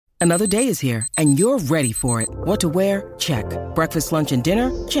Another day is here, and you're ready for it. What to wear? Check. Breakfast, lunch, and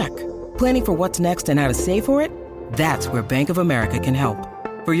dinner? Check. Planning for what's next and how to save for it? That's where Bank of America can help.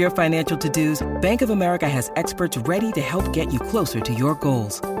 For your financial to-dos, Bank of America has experts ready to help get you closer to your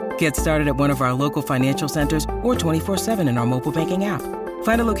goals. Get started at one of our local financial centers or 24/7 in our mobile banking app.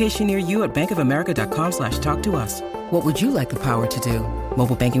 Find a location near you at bankofamerica.com/talktous. What would you like the power to do?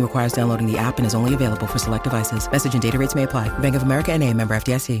 Mobile banking requires downloading the app and is only available for select devices. Message and data rates may apply. Bank of America N.A., member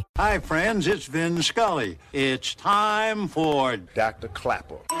FDIC. Hi, friends. It's Vin Scully. It's time for Dr.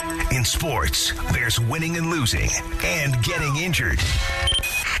 Clapper. In sports, there's winning and losing and getting injured.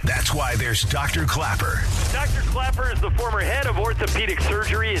 That's why there's Dr. Clapper. Dr. Clapper is the former head of orthopedic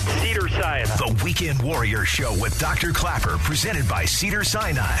surgery at Cedars-Sinai. The Weekend Warrior Show with Dr. Clapper, presented by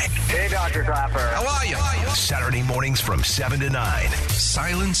Cedars-Sinai. Hey, Dr. Clapper. How are you? Saturday mornings from 7 to 9.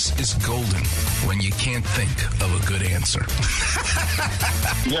 Silence is golden when you can't think of a good answer.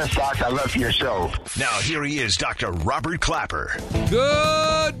 Yes, Doc. I love your show. Now, here he is, Dr. Robert Clapper.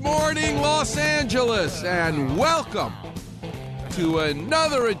 Good morning, Los Angeles, and welcome to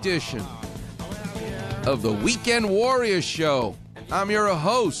another edition of the Weekend Warrior Show. I'm your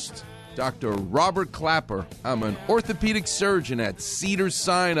host, Dr. Robert Clapper. I'm an orthopedic surgeon at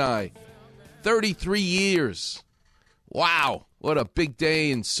Cedars-Sinai. 33 years. Wow, what a big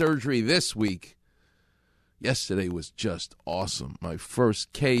day in surgery this week. Yesterday was just awesome. My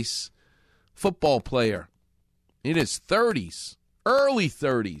first case, football player in his 30s, early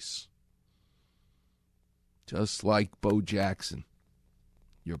 30s. Just like Bo Jackson,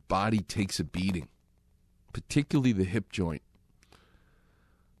 your body takes a beating, particularly the hip joint.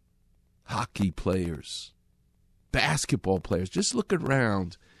 Hockey players, basketball players, just look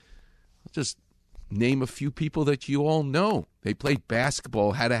around. Just name a few people that you all know. They played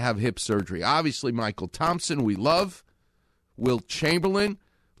basketball, had to have hip surgery. Obviously, Michael Thompson, we love. Wilt Chamberlain,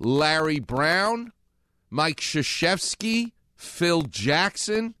 Larry Brown, Mike Krzyzewski, Phil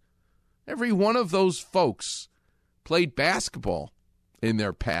Jackson. Every one of those folks played basketball in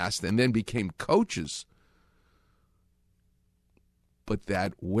their past and then became coaches. But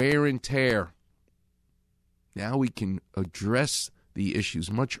that wear and tear, now we can address the issues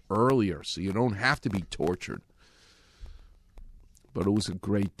much earlier so you don't have to be tortured. But it was a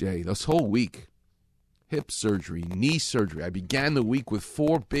great day. This whole week, hip surgery, knee surgery. I began the week with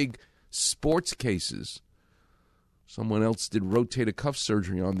 4 big sports cases. Someone else did rotator cuff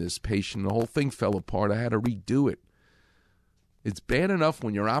surgery on this patient. The whole thing fell apart. I had to redo it. It's bad enough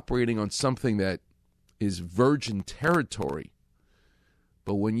when you're operating on something that is virgin territory.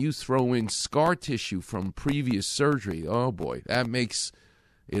 But when you throw in scar tissue from previous surgery, oh boy, that makes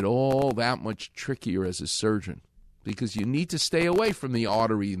it all that much trickier as a surgeon. Because you need to stay away from the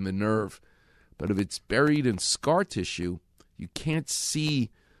artery and the nerve. But if it's buried in scar tissue, you can't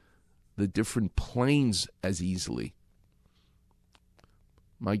see the different planes as easily.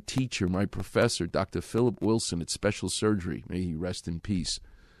 My teacher, my professor, Dr. Philip Wilson at Special Surgery, may he rest in peace.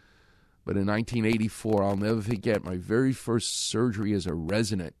 But in 1984, I'll never forget my very first surgery as a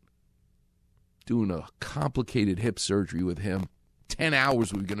resident, doing a complicated hip surgery with him. 10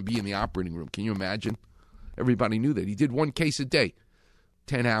 hours we were going to be in the operating room. Can you imagine? Everybody knew that. He did 1 case a day.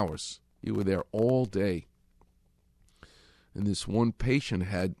 10 hours. You were there all day. And this one patient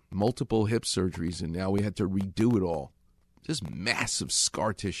had multiple hip surgeries, and now we had to redo it all. Just massive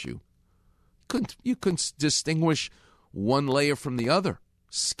scar tissue. You couldn't distinguish one layer from the other.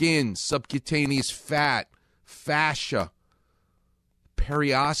 Skin, subcutaneous fat, fascia,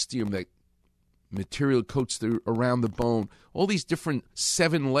 periosteum, that material coats around the bone. All these different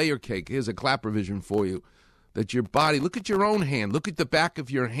 7-layer cake. Here's a Clapper vision for you. That your body, look at your own hand. Look at the back of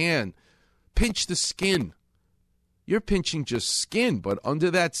your hand. Pinch the skin. You're pinching just skin, but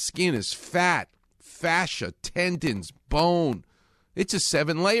under that skin is fat, fascia, tendons, bone. It's a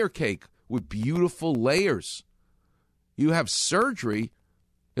 7-layer cake with beautiful layers. You have surgery,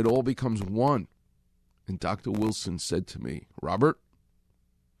 it all becomes one. And Dr. Wilson said to me, Robert,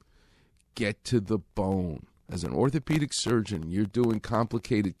 get to the bone. As an orthopedic surgeon, you're doing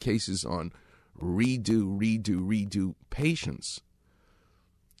complicated cases on redo patients.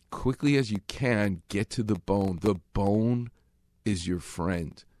 Quickly as you can, get to the bone. The bone is your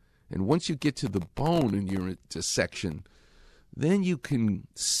friend. And once you get to the bone in your dissection, then you can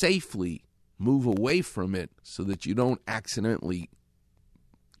safely move away from it so that you don't accidentally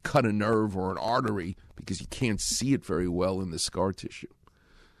cut a nerve or an artery because you can't see it very well in the scar tissue.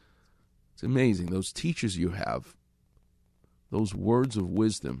 It's amazing. Those teachers you have, those words of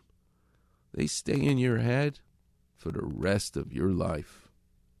wisdom, they stay in your head for the rest of your life.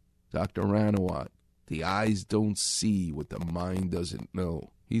 Dr. Ranawat, the eyes don't see what the mind doesn't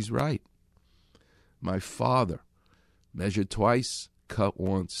know. He's right. My father, measure twice, cut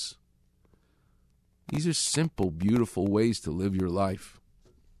once. These are simple, beautiful ways to live your life.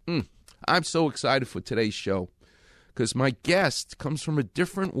 I'm so excited for today's show because my guest comes from a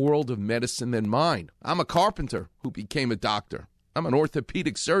different world of medicine than mine. I'm a carpenter who became a doctor. I'm an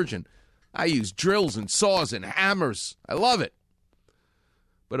orthopedic surgeon. I use drills and saws and hammers. I love it.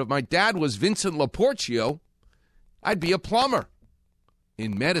 But if my dad was Vincent Laporcio, I'd be a plumber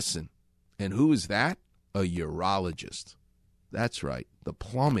in medicine. And who is that? A urologist. That's right, the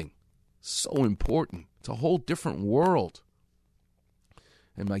plumbing. So important. It's a whole different world.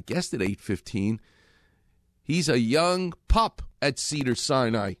 And my guest at 8:15, he's a young pup at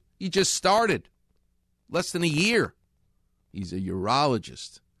Cedars-Sinai. He just started. Less than a year. He's a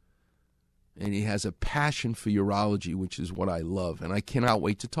urologist. And he has a passion for urology, which is what I love. And I cannot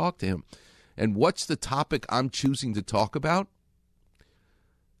wait to talk to him. And what's the topic I'm choosing to talk about?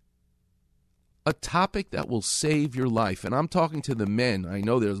 A topic that will save your life. And I'm talking to the men. I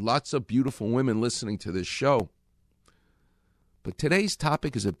know there's lots of beautiful women listening to this show. But today's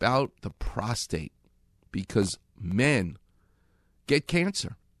topic is about the prostate. Because men get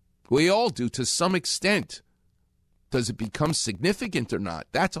cancer. We all do to some extent. Does it become significant or not?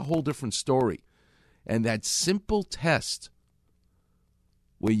 That's a whole different story. And that simple test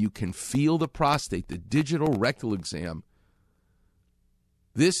where you can feel the prostate, the digital rectal exam,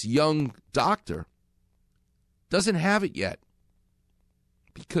 this young doctor doesn't have it yet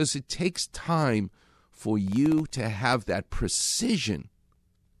because it takes time for you to have that precision.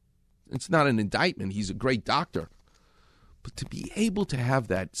 It's not an indictment. He's a great doctor. But to be able to have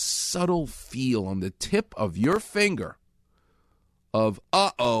that subtle feel on the tip of your finger of,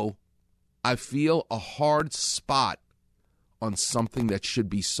 I feel a hard spot on something that should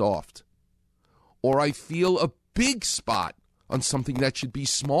be soft. Or I feel a big spot on something that should be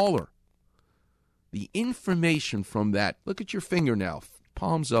smaller. The information from that, look at your finger now,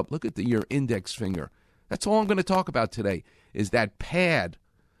 palms up, look at your index finger. That's all I'm going to talk about today, is that pad,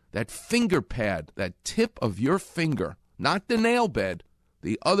 that finger pad, that tip of your finger, not the nail bed,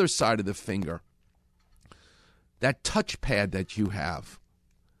 the other side of the finger, that touch pad that you have.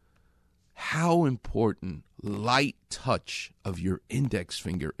 How important light touch of your index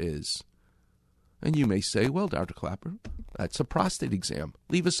finger is. And you may say, well, Dr. Klapper, that's a prostate exam.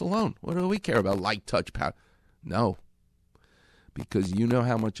 Leave us alone. What do we care about light touch power? No, because you know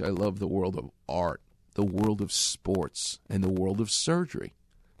how much I love the world of art, the world of sports, and the world of surgery.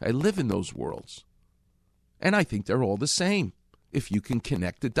 I live in those worlds. And I think they're all the same if you can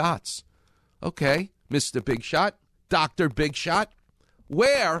connect the dots. Okay, Mr. Big Shot, Dr. Big Shot,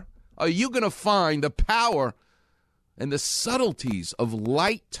 where are you going to find the power and the subtleties of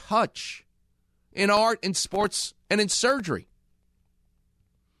light touch in art, in sports, and in surgery?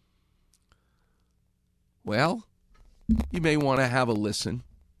 Well, you may want to have a listen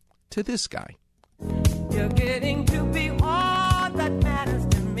to this guy. You're getting to be all that matters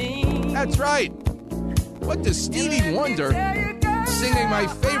to me. That's right. What does Stevie Wonder singing my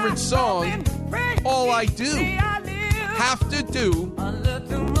favorite song, All I Do, have to do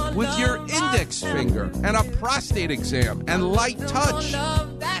with your index finger and a prostate exam and light touch?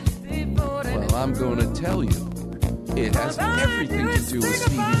 Well, I'm going to tell you, it has everything to do with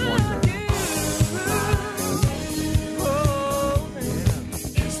Stevie Wonder.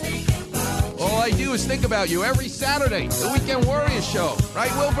 All I do is think about you every Saturday, the Weekend Warriors show.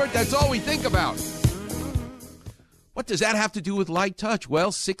 Right, Wilbert? That's all we think about. What does that have to do with light touch?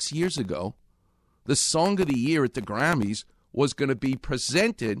 Well, 6 years ago, the Song of the Year at the Grammys was going to be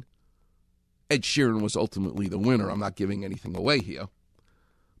presented. Ed Sheeran was ultimately the winner. I'm not giving anything away here.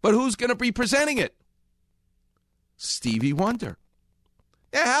 But who's going to be presenting it? Stevie Wonder.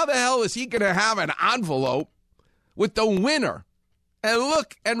 Yeah, how the hell is he going to have an envelope with the winner and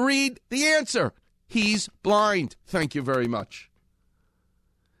look and read the answer? He's blind. Thank you very much.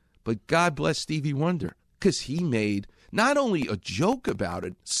 But God bless Stevie Wonder, because he made not only a joke about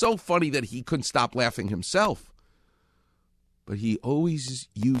it, so funny that he couldn't stop laughing himself, but he always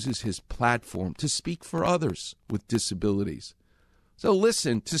uses his platform to speak for others with disabilities. So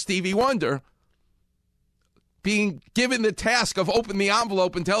listen to Stevie Wonder being given the task of open the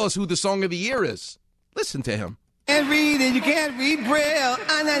envelope and tell us who the Song of the Year is. Listen to him. Can't read it, you can't read Braille.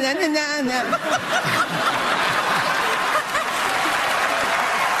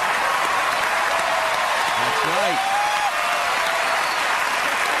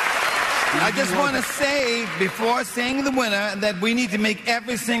 I just want to say, before saying the winner, that we need to make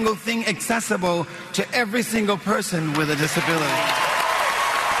every single thing accessible to every single person with a disability.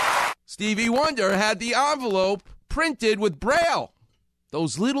 Stevie Wonder had the envelope printed with Braille.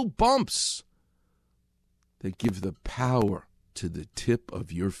 those little bumps that give the power to the tip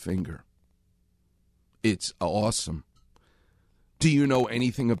of your finger. It's awesome. Do you know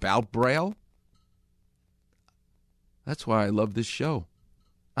anything about Braille? That's why I love this show.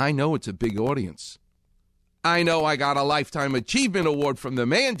 I know it's a big audience. I know I got a Lifetime Achievement Award from the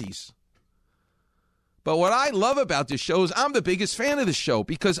Mandy's. But what I love about this show is I'm the biggest fan of the show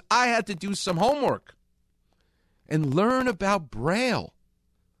because I had to do some homework and learn about Braille.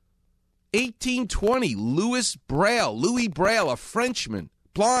 1820, Louis Braille, a Frenchman,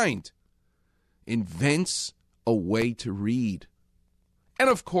 blind, invents a way to read. And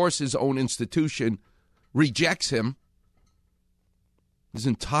of course, his own institution rejects him. His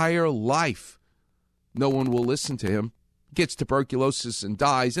entire life, no one will listen to him, gets tuberculosis and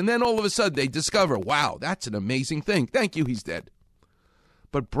dies, and then all of a sudden they discover, wow, that's an amazing thing. Thank you, he's dead.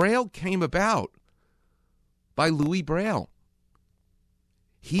 But Braille came about by Louis Braille.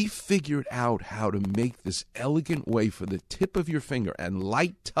 He figured out how to make this elegant way for the tip of your finger and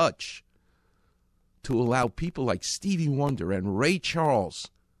light touch to allow people like Stevie Wonder and Ray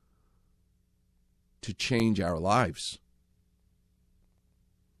Charles to change our lives.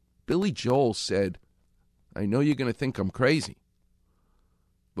 Billy Joel said, I know you're going to think I'm crazy,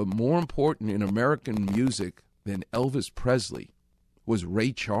 but more important in American music than Elvis Presley was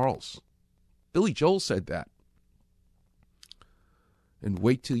Ray Charles. Billy Joel said that. And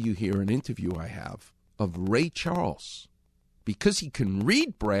wait till you hear an interview I have of Ray Charles, because he can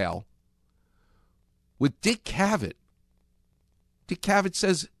read Braille, with Dick Cavett. Dick Cavett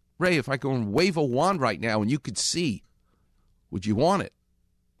says, Ray, if I go and wave a wand right now and you could see, would you want it?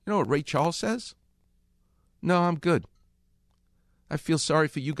 You know what Ray Charles says? No, I'm good. I feel sorry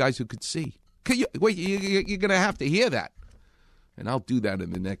for you guys who could see. You're going to have to hear that. And I'll do that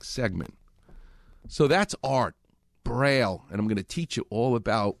in the next segment. So that's art, Braille, and I'm going to teach you all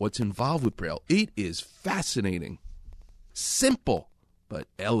about what's involved with Braille. It is fascinating, simple, but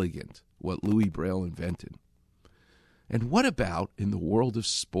elegant, what Louis Braille invented. And what about in the world of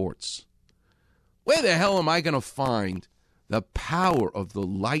sports? Where the hell am I going to find the power of the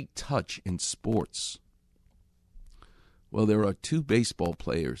light touch in sports? Well, there are two baseball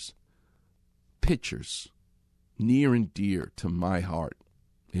players, pitchers, near and dear to my heart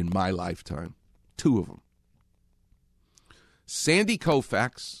in my lifetime. Two of them. Sandy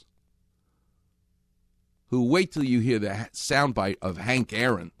Koufax, who, wait till you hear the soundbite of Hank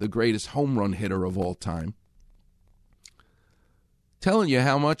Aaron, the greatest home run hitter of all time, telling you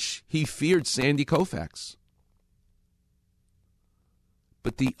how much he feared Sandy Koufax.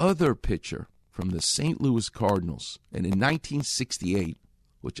 But the other pitcher from the St. Louis Cardinals, and in 1968,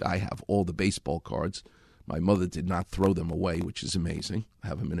 which I have all the baseball cards, my mother did not throw them away, which is amazing. I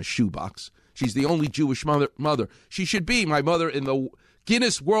have them in a shoebox. She's the only Jewish mother. She should be my mother in the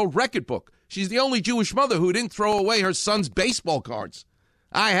Guinness World Record book. She's the only Jewish mother who didn't throw away her son's baseball cards.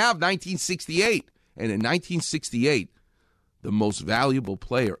 I have 1968. And in 1968, the most valuable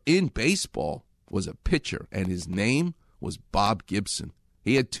player in baseball was a pitcher, and his name was Bob Gibson.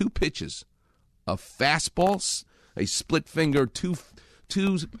 He had two pitches, a fastball, a split finger,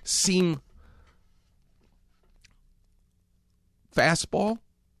 two-seam fastball,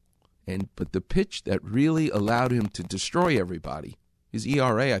 but the pitch that really allowed him to destroy everybody, his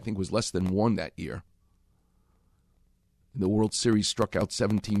ERA, I think, was less than 1 that year. The World Series struck out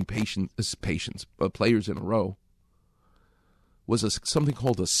 17 players in a row, was something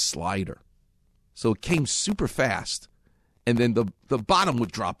called a slider. So it came super fast, and then the bottom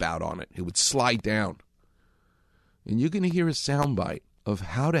would drop out on it. It would slide down. And you're going to hear a soundbite of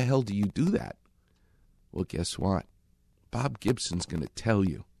how the hell do you do that? Well, guess what? Bob Gibson's going to tell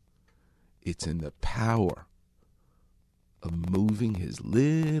you it's in the power of moving his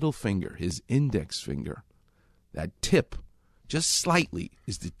little finger, his index finger. That tip, just slightly,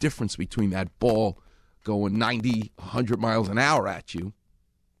 is the difference between that ball going 90, 100 miles an hour at you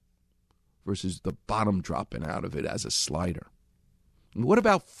versus the bottom dropping out of it as a slider. And what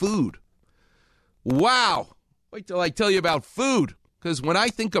about food? Wow! Wait till I tell you about food. Because when I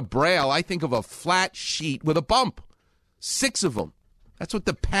think of Braille, I think of a flat sheet with a bump. 6 of them. That's what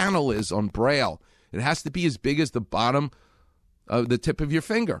the panel is on Braille. It has to be as big as the bottom of the tip of your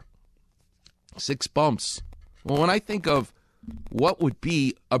finger. 6 bumps. Well, when I think of what would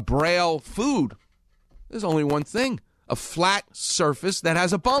be a Braille food, there's only one thing. A flat surface that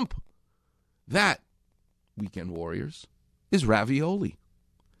has a bump. That, Weekend Warriors, is ravioli.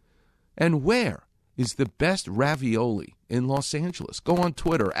 And where is the best ravioli in Los Angeles? Go on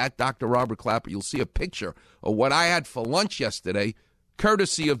Twitter, at Dr. Robert Clapper. You'll see a picture of what I had for lunch yesterday,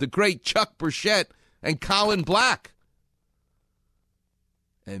 courtesy of the great Chuck Burchett and Colin Black.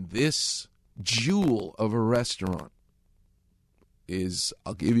 And this jewel of a restaurant is,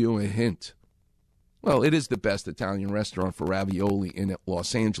 I'll give you a hint. Well, it is the best Italian restaurant for ravioli in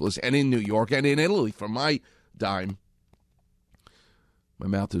Los Angeles and in New York and in Italy for my dime. My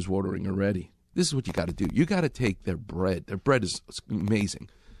mouth is watering already. This is what you got to do. You got to take their bread. Their bread is amazing.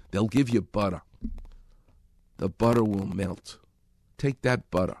 They'll give you butter. The butter will melt. Take that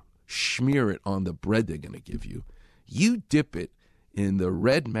butter, smear it on the bread they're going to give you. You dip it in the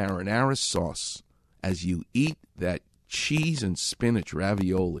red marinara sauce as you eat that cheese and spinach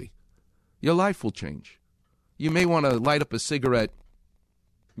ravioli. Your life will change. You may want to light up a cigarette,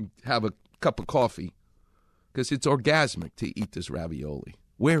 have a cup of coffee, because it's orgasmic to eat this ravioli.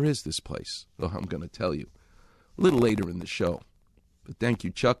 Where is this place? Well, I'm going to tell you a little later in the show. But thank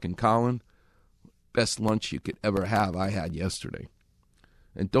you, Chuck and Colin. Best lunch you could ever have I had yesterday.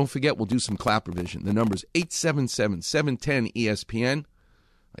 And don't forget, we'll do some Clapper Vision. The number's 877-710-ESPN.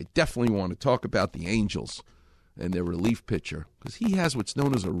 I definitely want to talk about the Angels and their relief pitcher, because he has what's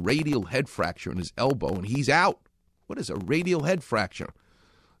known as a radial head fracture in his elbow, and he's out. What is a radial head fracture?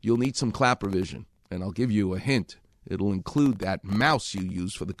 You'll need some Clapper Vision, and I'll give you a hint. It'll include that mouse you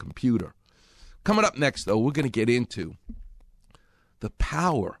use for the computer. Coming up next, though, we're going to get into the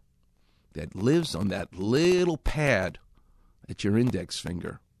power that lives on that little pad at your index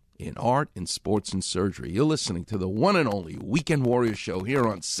finger in art, in sports, and surgery. You're listening to the one and only Weekend Warrior Show here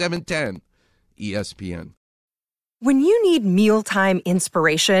on 710 ESPN. When you need mealtime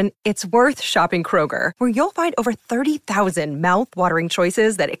inspiration, it's worth shopping Kroger, where you'll find over 30,000 mouth-watering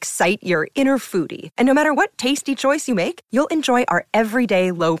choices that excite your inner foodie. And no matter what tasty choice you make, you'll enjoy our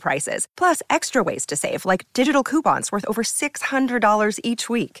everyday low prices, plus extra ways to save, like digital coupons worth over $600 each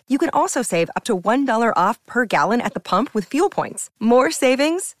week. You can also save up to $1 off per gallon at the pump with fuel points. More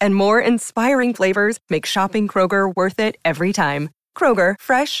savings and more inspiring flavors make shopping Kroger worth it every time. Kroger,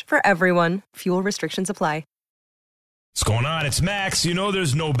 fresh for everyone. Fuel restrictions apply. What's going on? It's Max. You know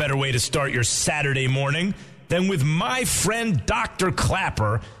there's no better way to start your Saturday morning than with my friend Dr.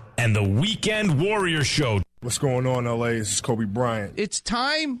 Clapper and the Weekend Warrior Show. What's going on, LA? This is Kobe Bryant. It's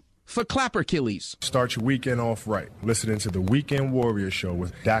time for Clapper Achilles. Start your weekend off right. Listening to the Weekend Warrior Show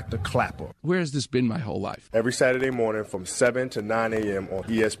with Dr. Clapper. Where has this been my whole life? Every Saturday morning from 7 to 9 a.m. on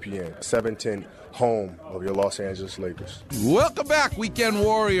ESPN, 710, home of your Los Angeles Lakers. Welcome back, Weekend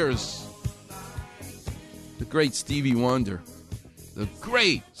Warriors. The great Stevie Wonder. The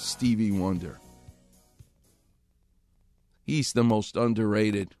great Stevie Wonder. He's the most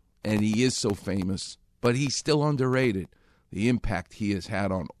underrated, and he is so famous, but he's still underrated. The impact he has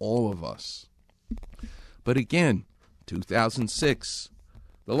had on all of us. But again, 2006.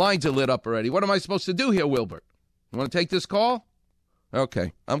 The lines are lit up already. What am I supposed to do here, Wilbert? You want to take this call?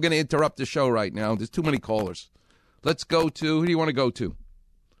 Okay. I'm going to interrupt the show right now. There's too many callers. Let's go to, who do you want to go to?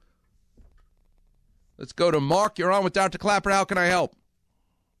 Let's go to Mark. You're on with Dr. Clapper. How can I help?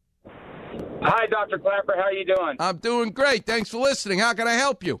 Hi, Dr. Clapper. How are you doing? I'm doing great. Thanks for listening. How can I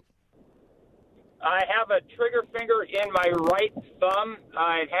help you? I have a trigger finger in my right thumb.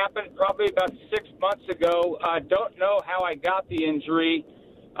 It happened probably about 6 months ago. I don't know how I got the injury,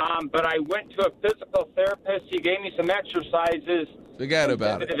 but I went to a physical therapist. He gave me some exercises. Forget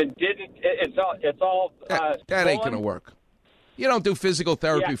about it. If it didn't, it's all that ain't going to work. You don't do physical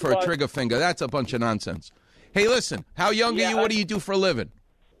therapy for a trigger finger. That's a bunch of nonsense. Hey, listen, how young are you? What do you do for a living?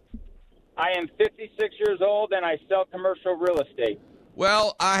 I am 56 years old, and I sell commercial real estate.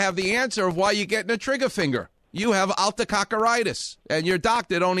 Well, I have the answer of why you're getting a trigger finger. You have altococcoritis, and your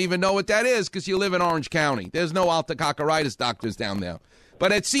doctor don't even know what that is because you live in Orange County. There's no altococcoritis doctors down there.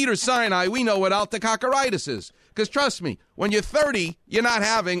 But at Cedars-Sinai, we know what altococcoritis is. Because trust me, when you're 30, you're not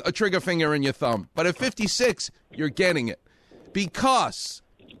having a trigger finger in your thumb. But at 56, you're getting it. Because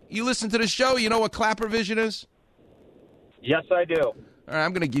you listen to the show, you know what Clapper Vision is? Yes, I do. All right,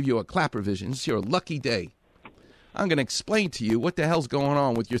 I'm going to give you a Clapper Vision. It's your lucky day. I'm going to explain to you what the hell's going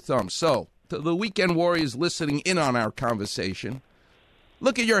on with your thumb. So, to the Weekend Warriors listening in on our conversation,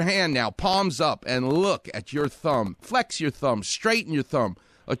 look at your hand now, palms up, and look at your thumb. Flex your thumb, straighten your thumb.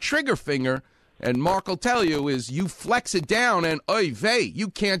 A trigger finger, and Mark will tell you, is you flex it down and, oy vey, you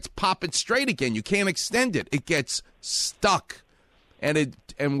can't pop it straight again. You can't extend it. It gets stuck.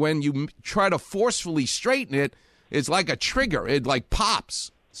 And when you try to forcefully straighten it, it's like a trigger. It like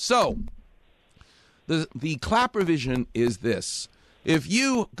pops. So the Clapper Vision is this. If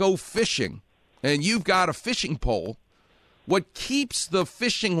you go fishing and you've got a fishing pole, what keeps the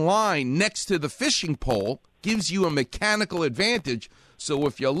fishing line next to the fishing pole gives you a mechanical advantage. So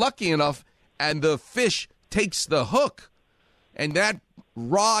if you're lucky enough and the fish takes the hook and that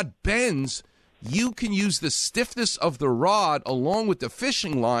rod bends, you can use the stiffness of the rod along with the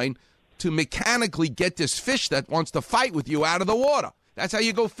fishing line to mechanically get this fish that wants to fight with you out of the water. That's how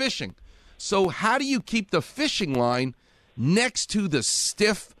you go fishing. So how do you keep the fishing line next to the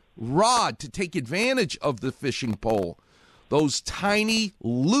stiff rod to take advantage of the fishing pole? Those tiny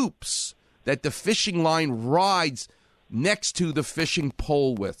loops that the fishing line rides next to the fishing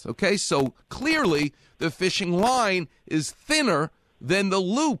pole with. Okay, so clearly the fishing line is thinner than the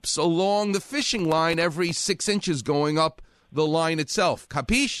loops along the fishing line every 6 inches going up the line itself.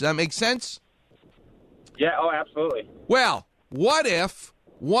 Capiche? That makes sense? Yeah, oh, absolutely. Well, what if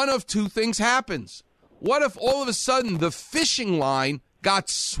one of two things happens? What if all of a sudden the fishing line got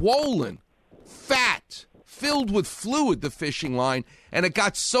swollen, fat, filled with fluid, the fishing line, and it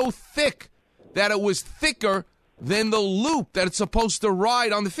got so thick that it was thicker than the loop that it's supposed to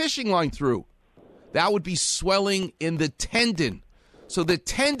ride on the fishing line through? That would be swelling in the tendon. So the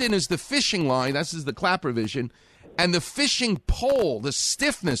tendon is the fishing line, this is the Clapper vision, and the fishing pole, the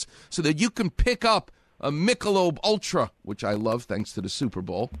stiffness, so that you can pick up a Michelob Ultra, which I love thanks to the Super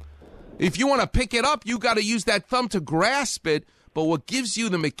Bowl. If you want to pick it up, you got to use that thumb to grasp it, but what gives you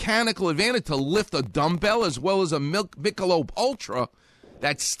the mechanical advantage to lift a dumbbell as well as a Michelob Ultra,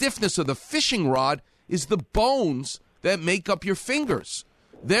 that stiffness of the fishing rod, is the bones that make up your fingers.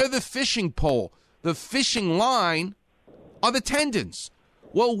 They're the fishing pole. The fishing line are the tendons.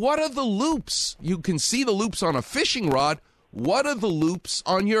 Well, what are the loops? You can see the loops on a fishing rod. What are the loops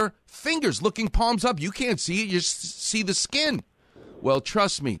on your fingers? Looking palms up, you can't see it, you just see the skin. Well,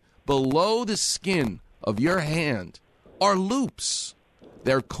 trust me, below the skin of your hand are loops.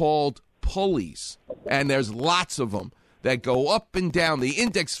 They're called pulleys, and there's lots of them that go up and down, the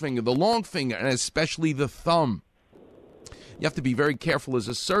index finger, the long finger, and especially the thumb. You have to be very careful as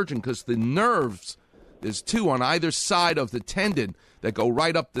a surgeon because the nerves, there's two on either side of the tendon that go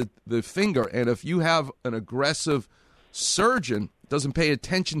right up the finger, and if you have an aggressive surgeon, doesn't pay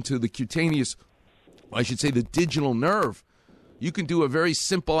attention to the cutaneous, I should say the digital nerve, you can do a very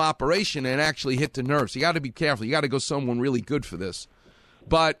simple operation and actually hit the nerve. So you got to be careful. You got to go someone really good for this.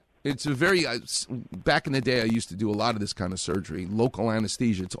 But it's a very, back in the day, I used to do a lot of this kind of surgery, local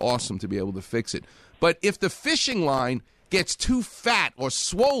anesthesia. It's awesome to be able to fix it. But if the fishing line gets too fat or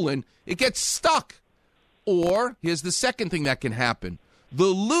swollen, it gets stuck. Or, here's the second thing that can happen. The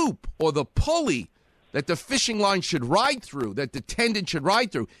loop or the pulley that the fishing line should ride through, that the tendon should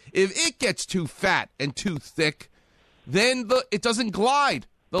ride through, if it gets too fat and too thick, then it doesn't glide.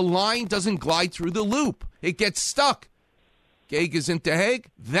 The line doesn't glide through the loop. It gets stuck. Geggesinteheg,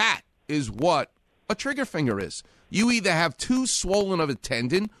 that is what a trigger finger is. You either have too swollen of a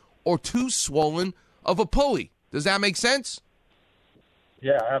tendon or too swollen of a pulley. Does that make sense?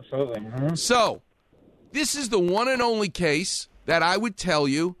 Yeah, absolutely. Mm-hmm. So, this is the one and only case that I would tell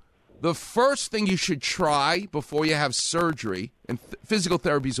you the first thing you should try before you have surgery, and physical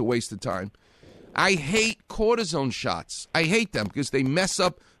therapy is a waste of time. I hate cortisone shots. I hate them because they mess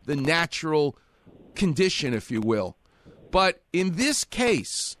up the natural condition, if you will. But in this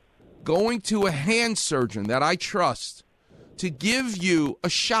case, going to a hand surgeon that I trust to give you a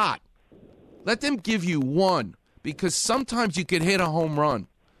shot, let them give you one, because sometimes you could hit a home run.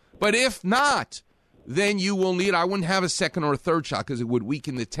 But if not, then you will need, I wouldn't have a second or a third shot because it would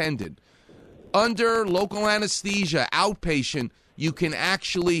weaken the tendon. Under local anesthesia, outpatient, you can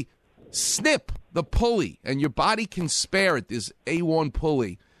actually snip the pulley, and your body can spare it, this A1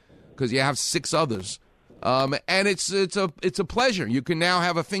 pulley, because you have 6 others. And it's a pleasure. You can now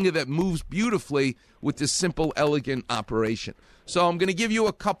have a finger that moves beautifully with this simple, elegant operation. So I'm going to give you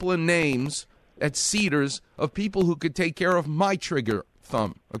a couple of names at Cedars of people who could take care of my trigger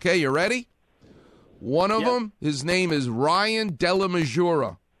thumb. Okay, you ready? One of them, his name is Ryan Della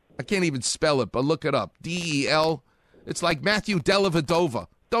Maggiore. I can't even spell it, but look it up. D-E-L. It's like Matthew Dellavedova.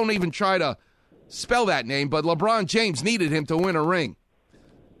 Don't even try to spell that name, but LeBron James needed him to win a ring.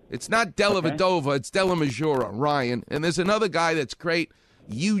 It's not Dellavedova, it's Della Maggiore, Ryan. And there's another guy that's great,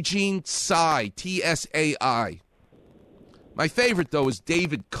 Eugene Tsai, T-S-A-I. My favorite, though, is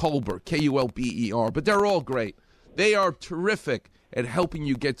David Kulber, K-U-L-B-E-R, but they're all great. They are terrific at helping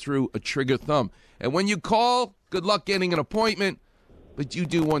you get through a trigger thumb. And when you call, good luck getting an appointment, but you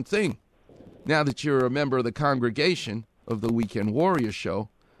do one thing. Now that you're a member of the congregation of the Weekend Warrior Show,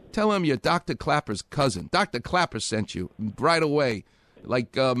 tell them you're Dr. Clapper's cousin. Dr. Clapper sent you right away,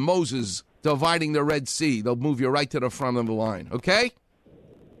 like Moses dividing the Red Sea. They'll move you right to the front of the line, okay?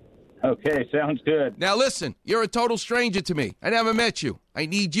 Okay, sounds good. Now listen, you're a total stranger to me. I never met you. I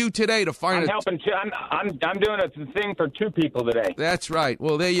need you today to find I'm helping. I'm doing a thing for 2 people today. That's right.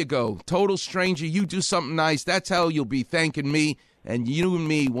 Well, there you go. Total stranger. You do something nice. That's how you'll be thanking me And you and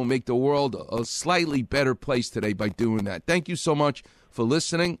me will make the world a slightly better place today by doing that. Thank you so much for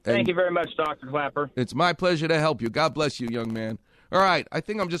listening. Thank you very much, Dr. Clapper. It's my pleasure to help you. God bless you, young man. All right, I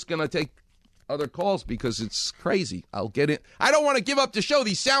think I'm just going to take other calls because it's crazy. I'll get it. I don't want to give up the show.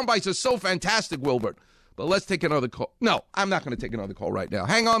 These sound bites are so fantastic, Wilbert. But let's take another call. No, I'm not going to take another call right now.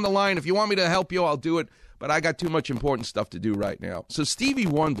 Hang on the line. If you want me to help you, I'll do it. But I got too much important stuff to do right now. So Stevie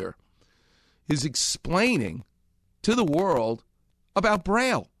Wonder is explaining to the world about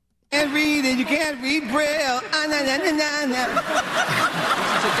Braille. Can't read and you can't read Braille. Ah, na, na, na, na, na.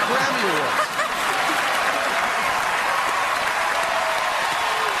 It's a Grammy Award.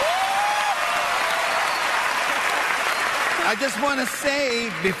 I just want to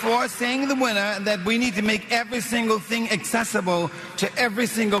say, before saying the winner, that we need to make every single thing accessible to every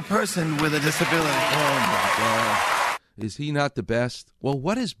single person with a disability. Oh, my God. Is he not the best? Well,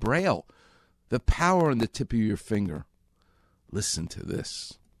 what is Braille? The power in the tip of your finger. Listen to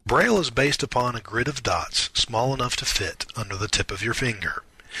this. Braille is based upon a grid of dots small enough to fit under the tip of your finger.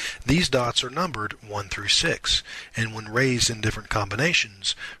 These dots are numbered 1 through 6, and when raised in different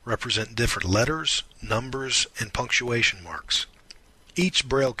combinations, represent different letters, numbers, and punctuation marks. Each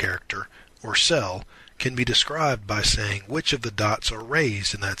Braille character, or cell, can be described by saying which of the dots are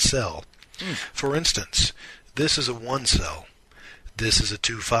raised in that cell. For instance, this is a 1 cell, this is a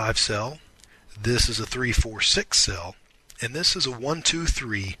 2-5 cell, this is a 3-4-6 cell, and this is a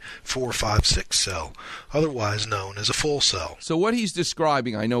 1-2-3-4-5-6 cell, otherwise known as a full cell. So what he's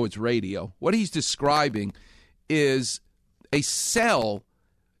describing, I know it's radio, what he's describing is a cell.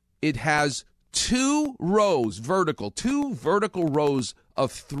 It has two vertical rows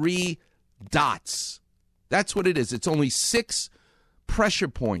of 3 dots. That's what it is. It's only 6 pressure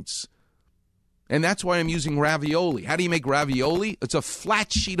points. And that's why I'm using ravioli. How do you make ravioli? It's a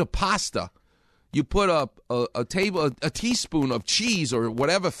flat sheet of pasta. You put a teaspoon of cheese or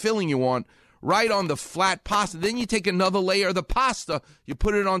whatever filling you want right on the flat pasta. Then you take another layer of the pasta, you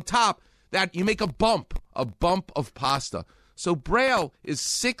put it on top. That you make a bump of pasta. So Braille is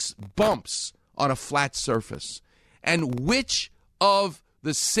 6 bumps on a flat surface. And which of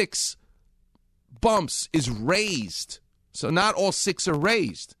the 6 bumps is raised? So not all 6 are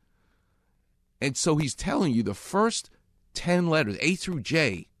raised. And so he's telling you the first 10 letters, A through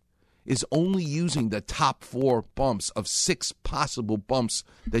J, is only using the top 4 bumps of 6 possible bumps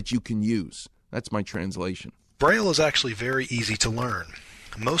that you can use. That's my translation. Braille is actually very easy to learn.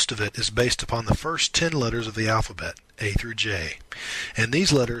 Most of it is based upon the first 10 letters of the alphabet, A through J, and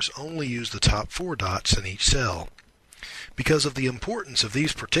these letters only use the top 4 dots in each cell. Because of the importance of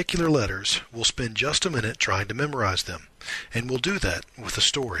these particular letters, we'll spend just a minute trying to memorize them, and we'll do that with a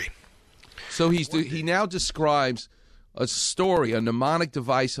story. So he now describes a story, a mnemonic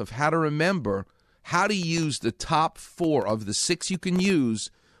device of how to remember how to use the top 4 of the 6 you can use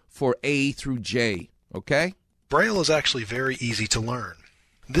for A through J, okay? Braille is actually very easy to learn.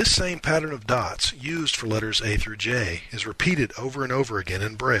 This same pattern of dots used for letters A through J is repeated over and over again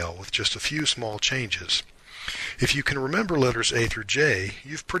in Braille with just a few small changes. If you can remember letters A through J,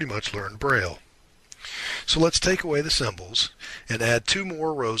 you've pretty much learned Braille. So let's take away the symbols and add 2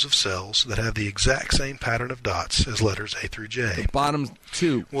 more rows of cells that have the exact same pattern of dots as letters A through J. The bottom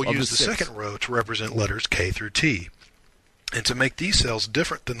 2. We'll use the second row to represent letters K through T. And to make these cells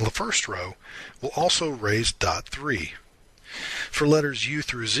different than the first row, we'll also raise dot 3. For letters U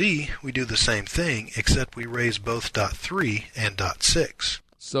through Z, we do the same thing, except we raise both dot 3 and dot 6.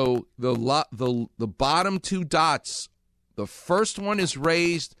 So the bottom 2 dots, the first one is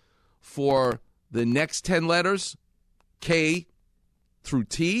raised for the next 10 letters, K through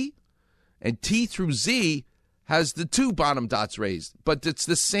T, and T through Z has the 2 bottom dots raised. But it's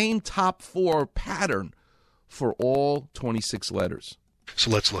the same top 4 pattern for all 26 letters.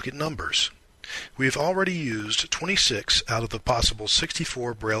 So let's look at numbers. We've already used 26 out of the possible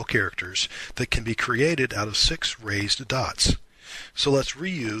 64 Braille characters that can be created out of 6 raised dots. So let's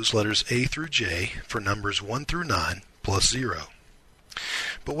reuse letters A through J for numbers 1 through 9 plus 0.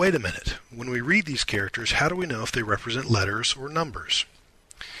 But wait a minute. When we read these characters, how do we know if they represent letters or numbers?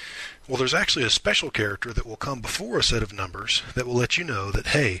 Well, there's actually a special character that will come before a set of numbers that will let you know that,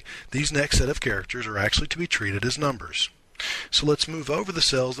 hey, these next set of characters are actually to be treated as numbers. So let's move over the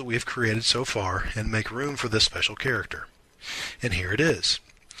cells that we have created so far and make room for this special character. And here it is.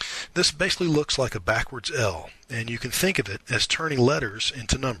 This basically looks like a backwards L, and you can think of it as turning letters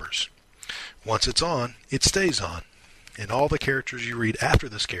into numbers. Once it's on, it stays on, and all the characters you read after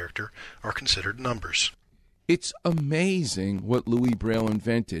this character are considered numbers. It's amazing what Louis Braille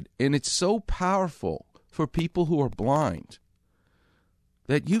invented, and it's so powerful for people who are blind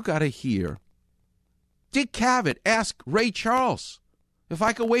that you got to hear Dick Cavett asked Ray Charles, if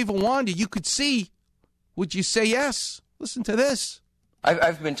I could wave a wand and you could see, would you say yes? Listen to this.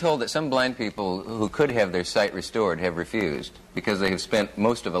 I've been told that some blind people who could have their sight restored have refused because they have spent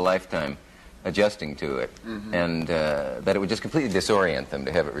most of a lifetime adjusting to it, and that it would just completely disorient them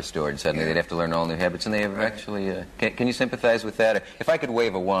to have it restored. Suddenly they'd have to learn all new habits, and they have actually... Can you sympathize with that? If I could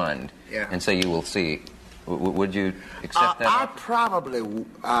wave a wand and say you will see, would you accept that? I probably...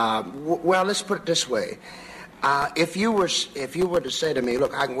 well, let's put it this way. If you were to say to me,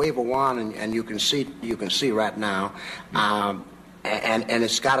 look, I can wave a wand and you can see right now, and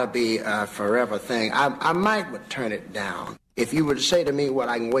it's got to be a forever thing, I might turn it down. If you were to say to me, well,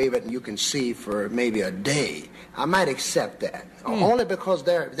 I can wave it and you can see for maybe a day, I might accept that. Only because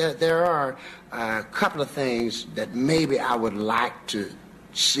there are a couple of things that maybe I would like to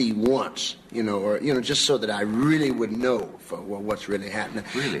see once, or just so that I really would know what's really happening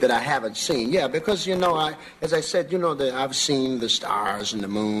that I haven't seen. Yeah, because as I said, that I've seen the stars and the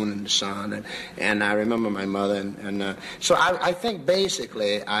moon and the sun, and I remember my mother, and so I think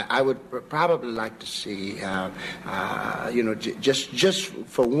basically I would probably like to see, just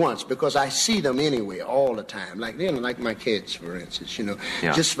for once, because I see them anyway all the time, like my kids, for instance,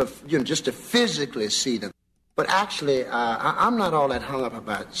 just to physically see them. But actually, I'm not all that hung up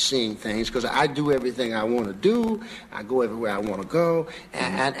about seeing things because I do everything I want to do. I go everywhere I want to go.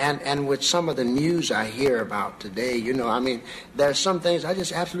 And with some of the news I hear about today, there's some things I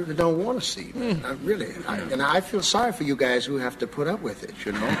just absolutely don't want to see. And I feel sorry for you guys who have to put up with it,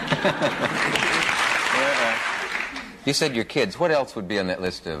 You said your kids. What else would be on that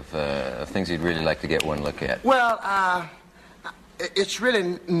list of things you'd really like to get one look at? Well, it's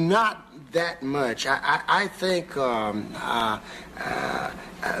really not that much. I think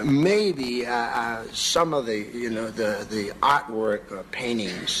maybe some of the artwork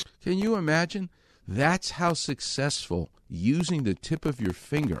paintings. Can you imagine? That's how successful using the tip of your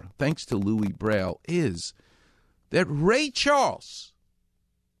finger, thanks to Louis Braille, is. That Ray Charles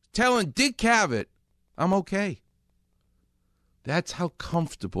telling Dick Cavett, I'm okay. That's how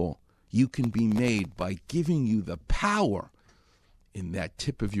comfortable you can be made by giving you the power in that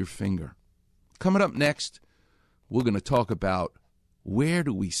tip of your finger. Coming up next, we're going to talk about where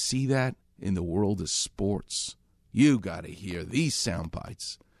do we see that in the world of sports. You got to hear these sound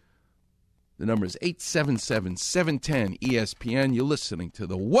bites. The number is 877-710-ESPN. You're listening to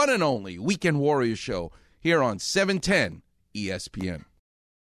the one and only Weekend Warrior Show here on 710 ESPN.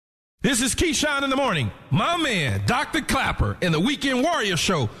 This is Keyshawn in the morning. My man, Dr. Clapper, and the Weekend Warrior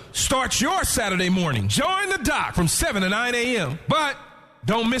Show starts your Saturday morning. Join the doc from 7 to 9 a.m. But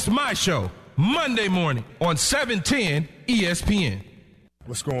don't miss my show, Monday morning on 710 ESPN.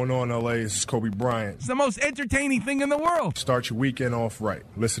 What's going on, LA? This is Kobe Bryant. It's the most entertaining thing in the world. Start your weekend off right.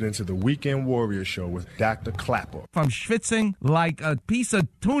 Listening to the Weekend Warrior Show with Dr. Clapper. I'm schwitzing like a piece of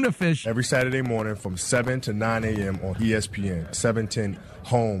tuna fish. Every Saturday morning from 7 to 9 a.m. on ESPN, 710,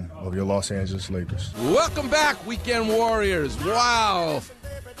 home of your Los Angeles Lakers. Welcome back, Weekend Warriors. Wow.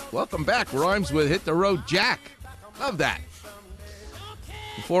 Welcome back. Rhymes with Hit the Road Jack. Love that.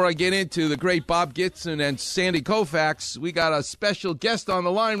 Before I get into the great Bob Gibson and Sandy Koufax, we got a special guest on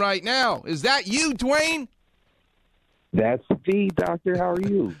the line right now. Is that you, Dwayne? That's me, Doctor. How are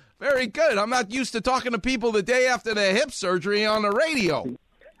you? Very good. I'm not used to talking to people the day after their hip surgery on the radio.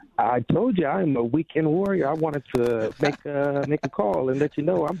 I told you I'm a weekend warrior. I wanted to make a call and let you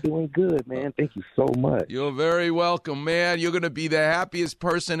know I'm doing good, man. Thank you so much. You're very welcome, man. You're going to be the happiest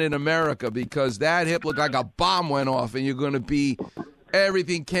person in America because that hip looked like a bomb went off, and you're going to be...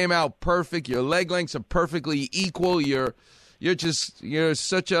 Everything came out perfect. Your leg lengths are perfectly equal. Your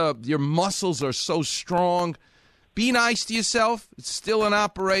muscles are so strong. Be nice to yourself. It's still an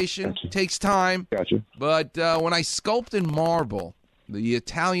operation. It takes time. Gotcha. But when I sculpt in marble, the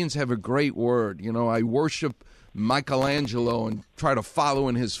Italians have a great word. I worship Michelangelo and try to follow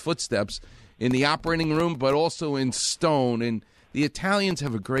in his footsteps in the operating room, but also in stone. And the Italians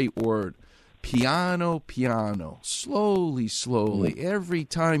have a great word. Piano, piano, slowly, slowly. Every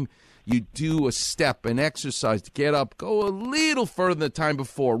time you do a step, an exercise to get up, go a little further than the time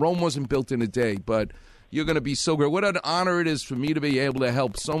before. Rome wasn't built in a day, but you're going to be so great. What an honor it is for me to be able to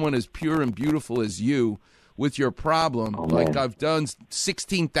help someone as pure and beautiful as you with your problem, like I've done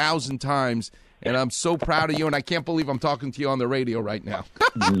 16,000 times. And I'm so proud of you, and I can't believe I'm talking to you on the radio right now.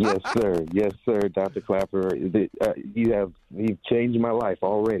 Yes, sir. Yes, sir, Dr. Clapper. You've changed my life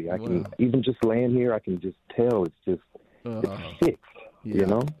already. I can even just laying here, I can just tell it's fixed. You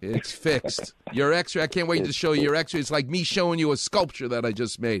know? It's fixed. Your X-ray, I can't wait to show you your X-ray. It's like me showing you a sculpture that I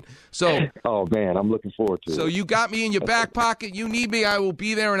just made. So, oh, man, I'm looking forward to it. So you got me in your back pocket. You need me, I will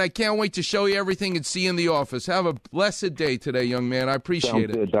be there, and I can't wait to show you everything and see you in the office. Have a blessed day today, young man. I appreciate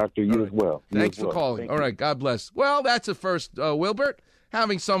it. Good, Doctor. You as well. Thanks for calling. All right, God bless. Well, that's a first, Wilbert.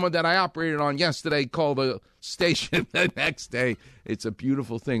 Having someone that I operated on yesterday call the station the next day, it's a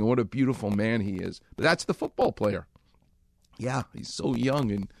beautiful thing. What a beautiful man he is. But that's the football player. Yeah, he's so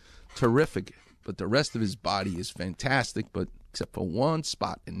young and terrific, but the rest of his body is fantastic, but except for one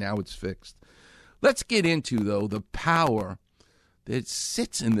spot, and now it's fixed. Let's get into, though, the power that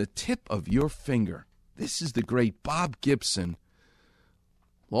sits in the tip of your finger. This is the great Bob Gibson,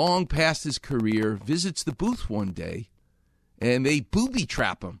 long past his career, visits the booth one day, and they booby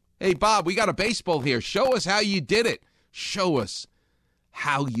trap him. Hey, Bob, we got a baseball here. Show us how you did it. Show us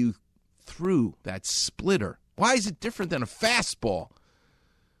how you threw that splitter. Why is it different than a fastball?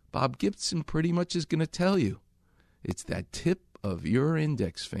 Bob Gibson pretty much is going to tell you. It's that tip of your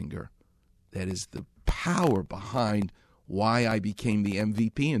index finger that is the power behind why I became the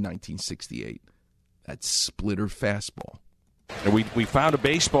MVP in 1968. That splitter fastball. And we found a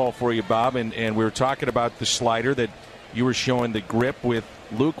baseball for you, Bob, and we were talking about the slider that you were showing the grip with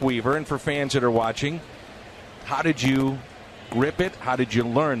Luke Weaver. And for fans that are watching, how did you grip it? How did you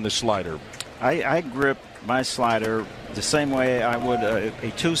learn the slider? I grip my slider the same way I would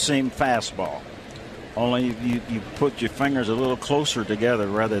a two-seam fastball. Only you put your fingers a little closer together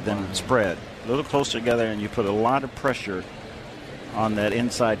rather than spread. A little closer together, and you put a lot of pressure on that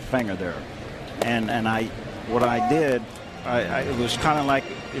inside finger there. And what I did, it was kind of like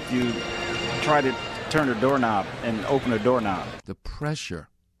if you try to turn a doorknob and open a doorknob. The pressure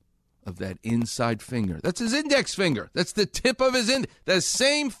of that inside finger. That's his index finger. That's the tip of his the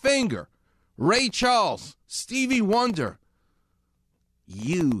same finger Ray Charles, Stevie Wonder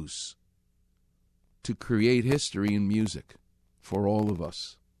use to create history in music for all of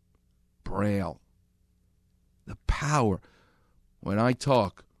us. Braille. The power. When I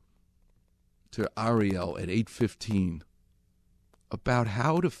talk to Ariel at 8:15 about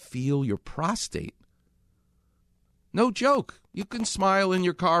how to feel your prostate, no joke. You can smile in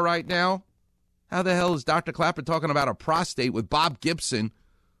your car right now. How the hell is Dr. Clapper talking about a prostate with Bob Gibson,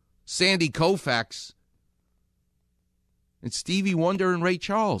 Sandy Koufax, and Stevie Wonder and Ray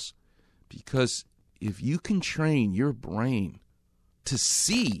Charles? Because if you can train your brain to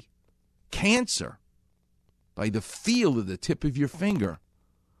see cancer by the feel of the tip of your finger,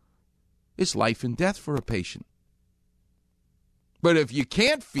 it's life and death for a patient. But if you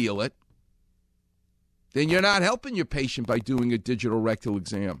can't feel it, then you're not helping your patient by doing a digital rectal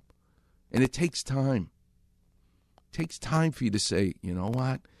exam. And it takes time. It takes time for you to say, you know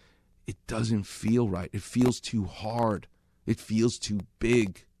what? It doesn't feel right. It feels too hard. It feels too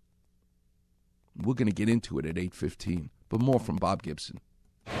big. We're going to get into it at 8:15, but more from Bob Gibson.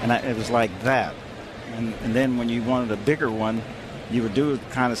 And it was like that. And then when you wanted a bigger one, you would do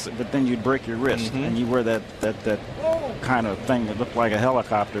it kind of, but then you'd break your wrist, and you wear that kind of thing that looked like a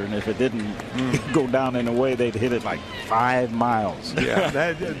helicopter, and if it didn't go down in a way, they'd hit it like 5 miles. Yeah,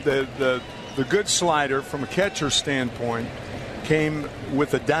 the good slider from a catcher standpoint came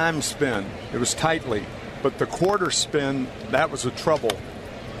with a dime spin. It was tightly, but the quarter spin, that was a trouble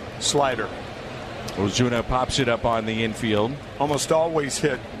slider. Ozuna pops it up on the infield. Almost always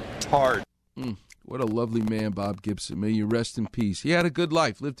hit hard. What a lovely man, Bob Gibson. May you rest in peace. He had a good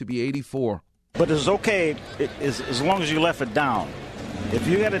life, lived to be 84. But it's okay as long as you left it down. If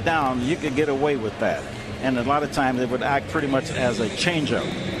you had it down, you could get away with that. And a lot of times it would act pretty much as a changeup.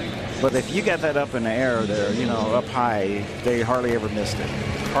 But if you got that up in the air there, up high, they hardly ever missed it.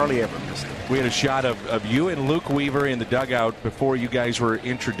 Hardly ever missed it. We had a shot of you and Luke Weaver in the dugout before you guys were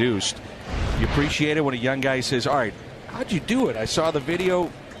introduced. You appreciate it when a young guy says, all right, how'd you do it? I saw the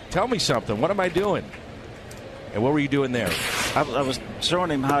video. Tell me something. What am I doing? And what were you doing there? I was showing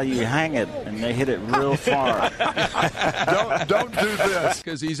him how you hang it, and they hit it real far. Don't do this.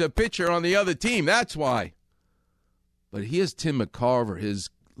 Because he's a pitcher on the other team. That's why. But here's Tim McCarver, his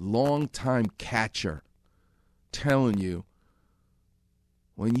longtime catcher, telling you,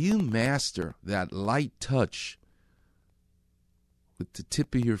 when you master that light touch with the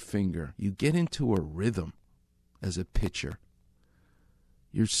tip of your finger, you get into a rhythm as a pitcher.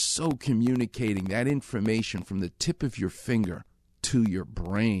 You're so communicating that information from the tip of your finger to your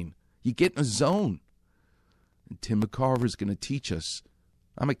brain. You get in a zone. And Tim McCarver is going to teach us.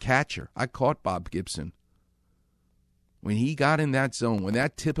 I'm a catcher. I caught Bob Gibson. When he got in that zone, when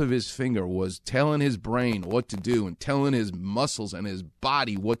that tip of his finger was telling his brain what to do and telling his muscles and his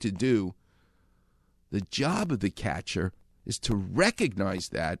body what to do, the job of the catcher is to recognize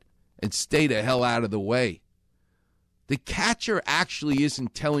that and stay the hell out of the way. The catcher actually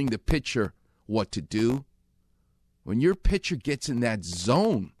isn't telling the pitcher what to do. When your pitcher gets in that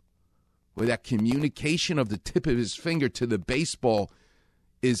zone where that communication of the tip of his finger to the baseball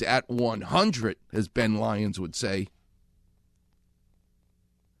is at 100, as Ben Lyons would say,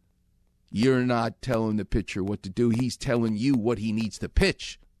 you're not telling the pitcher what to do. He's telling you what he needs to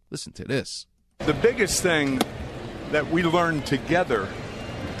pitch. Listen to this. The biggest thing that we learned together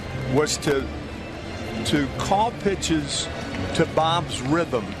was to call pitches to Bob's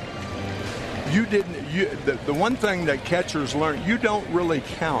rhythm. The one thing that catchers learn, you don't really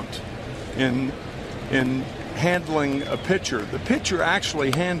count in handling a pitcher. The pitcher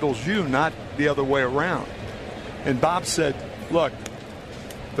actually handles you, not the other way around. And Bob said, look,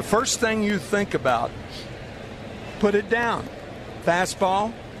 the first thing you think about, put it down.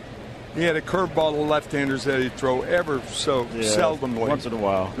 Fastball. He had a curveball to left-handers that he'd throw ever so seldomly. Once in a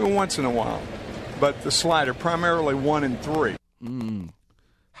while. Once in a while. But the slider, primarily 1 and 3.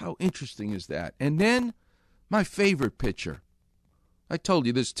 How interesting is that? And then my favorite pitcher. I told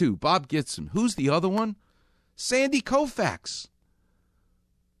you this too. Bob Gibson. Who's the other one? Sandy Koufax.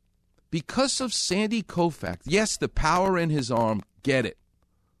 Because of Sandy Koufax, yes, the power in his arm, get it.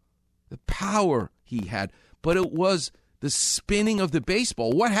 The power he had. But it was the spinning of the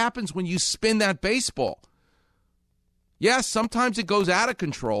baseball. What happens when you spin that baseball? Yes, sometimes it goes out of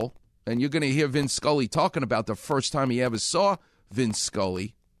control. And you're going to hear Vin Scully talking about the first time he ever saw Vin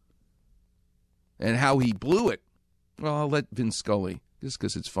Scully and how he blew it. Well, I'll let Vin Scully, just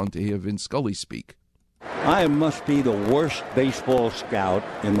because it's fun to hear Vin Scully speak. I must be the worst baseball scout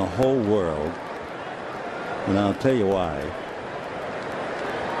in the whole world. And I'll tell you why. It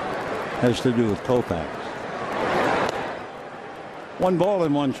has to do with Koufax. 1 ball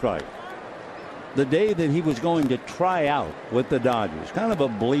and 1 strike. The day that he was going to try out with the Dodgers, kind of a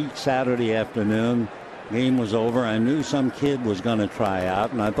bleak Saturday afternoon, game was over. I knew some kid was going to try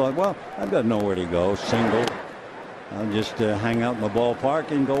out, and I thought, well, I've got nowhere to go, single. I'll just hang out in the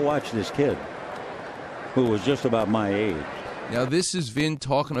ballpark and go watch this kid, who was just about my age. Now, this is Vin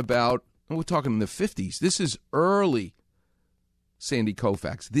talking about, we're talking in the 50s. This is early Sandy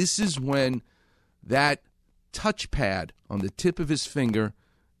Koufax. This is when that touchpad on the tip of his finger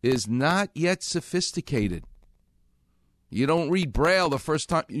is not yet sophisticated. You don't read Braille the first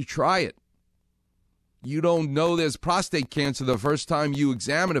time you try it. You don't know there's prostate cancer the first time you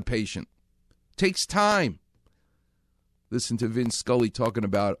examine a patient. Takes time. Listen to Vin Scully talking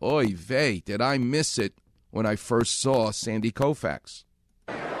about, oy vey, did I miss it when I first saw Sandy Koufax.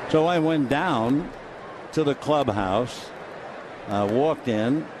 So I went down to the clubhouse, walked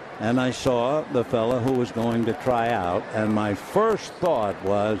in, and I saw the fella who was going to try out, and my first thought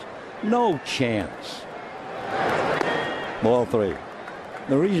was, no chance. Ball 3.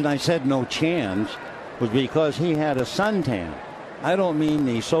 The reason I said no chance was because he had a suntan. I don't mean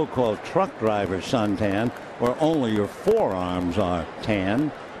the so-called truck driver suntan, where only your forearms are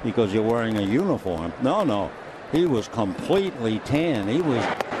tan because you're wearing a uniform. No. He was completely tan.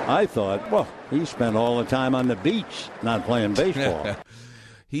 I thought, well, he spent all the time on the beach not playing baseball.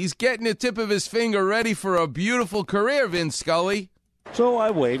 He's getting the tip of his finger ready for a beautiful career, Vin Scully. So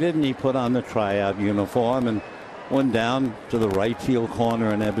I waited, and he put on the tryout uniform and went down to the right field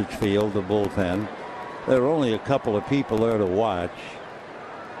corner in Ebbets Field, the bullpen. There were only a couple of people there to watch.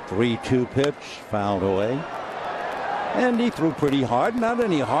 3-2 pitch, fouled away. And he threw pretty hard, not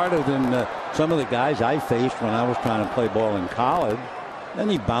any harder than some of the guys I faced when I was trying to play ball in college.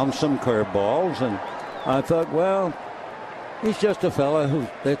 And he bounced some curveballs, and I thought, well, he's just a fella who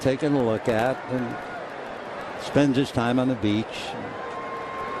they're taking a look at and spends his time on the beach.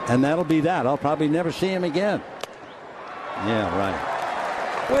 And that'll be that. I'll probably never see him again. Yeah, right.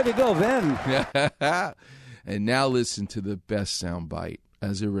 Way to go, Vin. And now listen to the best soundbite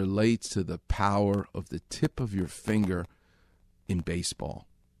as it relates to the power of the tip of your finger in baseball.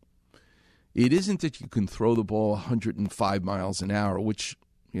 It isn't that you can throw the ball 105 miles an hour, which,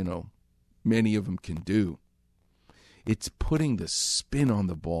 many of them can do. It's putting the spin on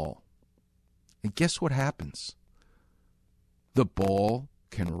the ball. And guess what happens? The ball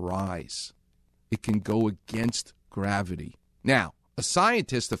can rise. It can go against gravity. Now, a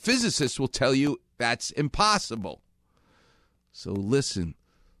scientist, a physicist will tell you that's impossible. So listen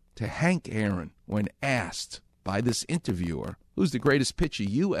to Hank Aaron when asked by this interviewer, who's the greatest pitcher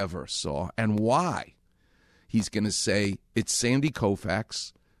you ever saw and why? He's going to say it's Sandy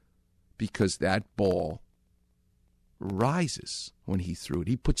Koufax because that ball rises when he threw it.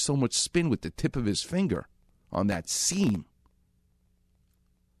 He put so much spin with the tip of his finger on that seam.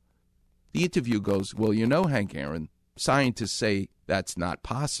 The interview goes, well, Hank Aaron, Scientists say that's not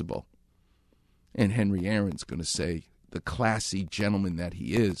possible. And Henry Aaron's going to say, the classy gentleman that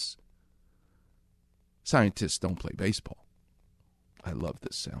he is, scientists don't play baseball. I love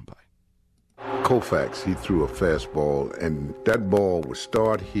this soundbite. Koufax, he threw a fastball, and that ball would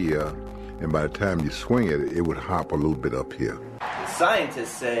start here, and by the time you swing it, it would hop a little bit up here.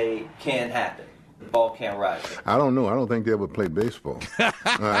 Scientists say can't happen. The ball can't rise. I don't know. I don't think they ever played baseball.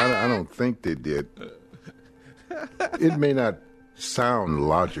 I don't think they did. It may not sound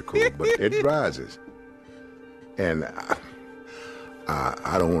logical, but it rises. And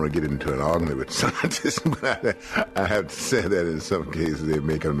I don't want to get into an argument with scientists, but I have to say that in some cases they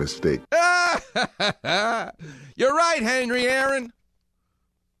make a mistake. You're right, Henry Aaron.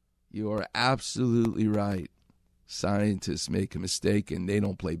 You are absolutely right. Scientists make a mistake and they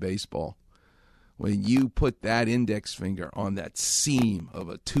don't play baseball. When you put that index finger on that seam of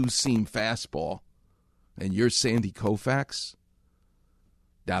a two-seam fastball and you're Sandy Koufax,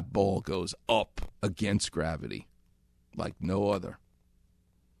 that ball goes up against gravity like no other.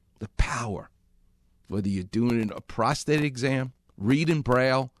 The power, whether you're doing a prostate exam, reading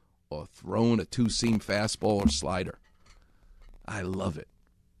Braille, or throwing a two-seam fastball or slider. I love it.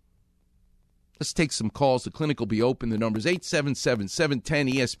 Let's take some calls. The clinic will be open. The number's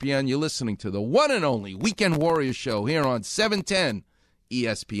 877-710-ESPN. You're listening to the one and only Weekend Warriors show here on 710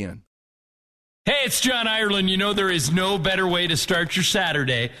 ESPN. Hey, it's John Ireland. You know there is no better way to start your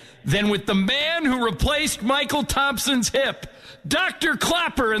Saturday than with the man who replaced Michael Thompson's hip, Dr.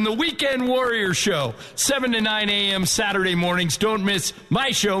 Clapper and the Weekend Warrior Show, 7 to 9 a.m. Saturday mornings. Don't miss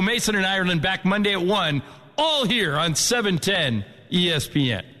my show, Mason and Ireland, back Monday at 1, all here on 710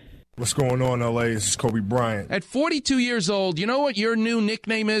 ESPN. What's going on, LA? This is Kobe Bryant. At 42 years old, you know what your new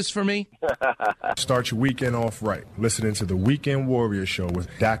nickname is for me? Start your weekend off right. Listening to the Weekend Warrior Show with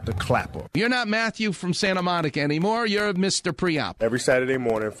Dr. Clapper. You're not Matthew from Santa Monica anymore. You're Mr. Pre-Op. Every Saturday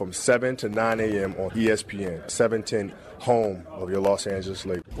morning from 7 to 9 a.m. on ESPN, 710, home of your Los Angeles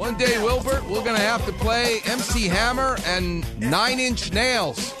Lakers. One day, Wilbert, we're going to have to play MC Hammer and 9 Inch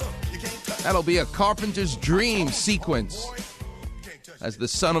Nails. That'll be a carpenter's dream sequence. As the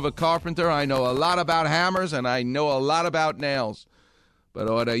son of a carpenter, I know a lot about hammers and I know a lot about nails. But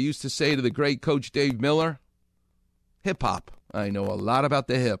what I used to say to the great Coach Dave Miller, hip-hop. I know a lot about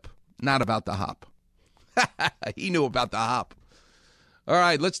the hip, not about the hop. He knew about the hop. All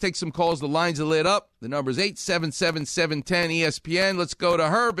right, let's take some calls. The lines are lit up. The number's 877-710-ESPN. Let's go to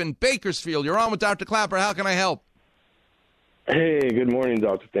Herb in Bakersfield. You're on with Dr. Clapper. How can I help? Hey, good morning,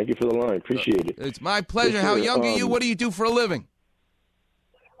 doctor. Thank you for the line. Appreciate it. It's my pleasure. How young are you? What do you do for a living?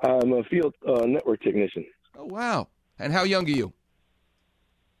 I'm a field network technician. Oh, wow. And how young are you?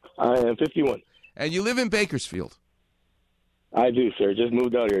 I am 51. And you live in Bakersfield? I do, sir. Just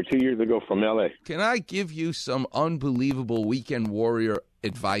moved out here 2 years ago from L.A. Can I give you some unbelievable Weekend Warrior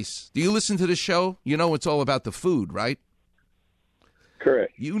advice? Do you listen to the show? You know it's all about the food, right?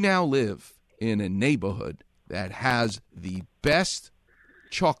 Correct. You now live in a neighborhood that has the best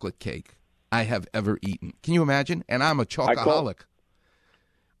chocolate cake I have ever eaten. Can you imagine? And I'm a chocoholic.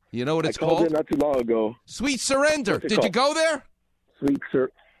 You know what it's called? I called it not too long ago. Sweet Surrender. Did you go there? Sweet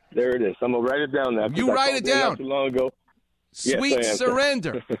Surrender. There it is. I'm going to write it down now. You write it down. Not too long ago. Sweet yes,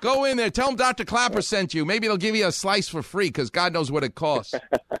 Surrender. Go in there. Tell them Dr. Clapper sent you. Maybe they'll give you a slice for free because God knows what it costs.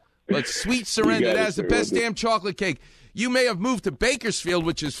 But Sweet Surrender, that has the best damn chocolate cake. You may have moved to Bakersfield,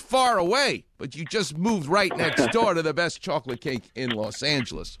 which is far away, but you just moved right next door to the best chocolate cake in Los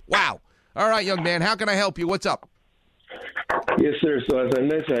Angeles. Wow. All right, young man, how can I help you? What's up? Yes, sir. So as I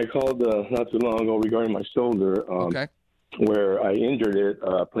mentioned, I called not too long ago regarding my shoulder, where I injured it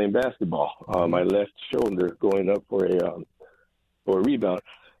playing basketball. My left shoulder going up for a rebound,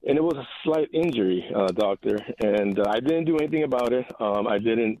 and it was a slight injury, doctor. And I didn't do anything about it. I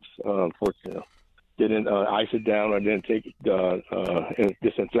didn't, unfortunately, ice it down. I didn't take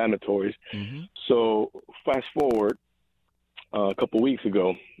disinflammatories. Mm-hmm. So fast forward a couple weeks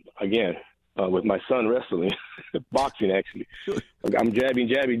ago, again. With my son wrestling, boxing actually. I'm jabbing,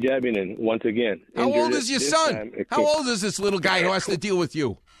 and once again. How old is your son? How old is this little guy who has to deal with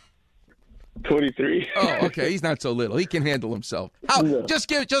you? 23. Oh, okay. He's not so little. He can handle himself. Just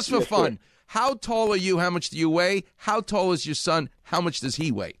for fun. Sir. How tall are you? How much do you weigh? How tall is your son? How much does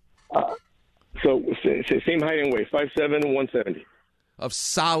he weigh? So same height and weight, 5'7", 170. Of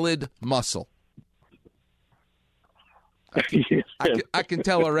solid muscle. I can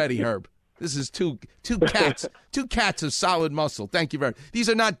tell already, Herb. This is two cats of solid muscle. Thank you very much. These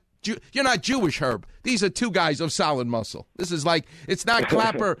are not you're not Jewish, Herb. These are two guys of solid muscle. This is like it's not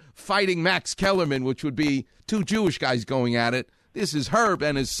Clapper fighting Max Kellerman, which would be two Jewish guys going at it. This is Herb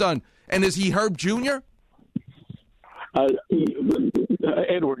and his son. And is he Herb Jr.?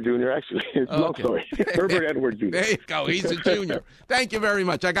 Edward Jr., actually. It's a long story. Herbert Edward Jr. There you go. He's a junior. Thank you very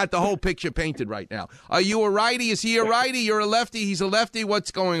much. I got the whole picture painted right now. Are you a righty? Is he a righty? You're a lefty? He's a lefty?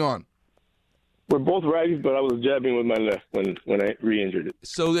 What's going on? We're both righties, but I was jabbing with my left when I re-injured it.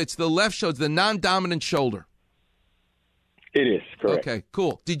 So it's the left shoulder, the non-dominant shoulder. It is, correct. Okay,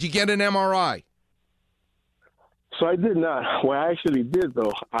 cool. Did you get an MRI? So I did not. What I actually did,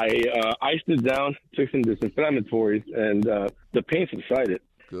 though, I iced it down, took some disinflammatories, and the pain subsided.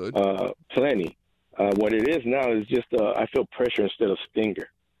 Good. Plenty. What it is now is just I feel pressure instead of stinger.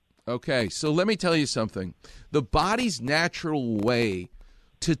 Okay, so let me tell you something. The body's natural way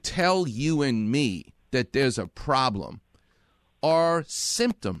to tell you and me that there's a problem are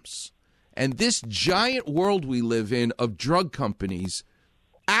symptoms. And this giant world we live in of drug companies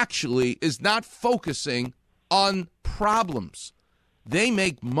actually is not focusing on problems. They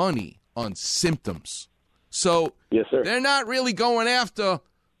make money on symptoms. So yes, sir. They're not really going after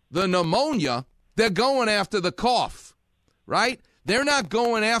the pneumonia. They're going after the cough, right? They're not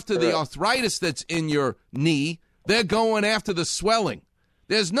going after the arthritis that's in your knee. They're going after the swelling.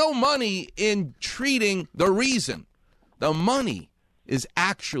 There's no money in treating the reason. The money is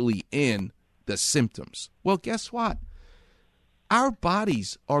actually in the symptoms. Well, guess what? Our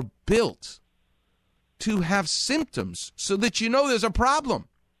bodies are built to have symptoms so that you know there's a problem.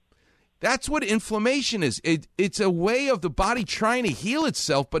 That's what inflammation is. It's a way of the body trying to heal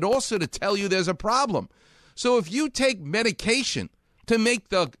itself, but also to tell you there's a problem. So if you take medication to make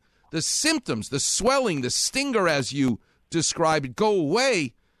the symptoms, the swelling, the stinger, as you described it, go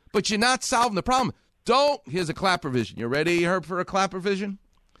away, but you're not solving the problem, here's a clapper vision. You ready, Herb, for a clapper vision?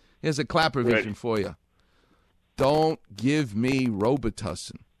 Here's a clapper vision for you. Don't give me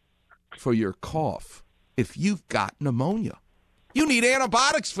Robitussin for your cough if you've got pneumonia. You need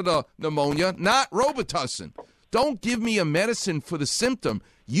antibiotics for the pneumonia, not Robitussin. Don't give me a medicine for the symptom.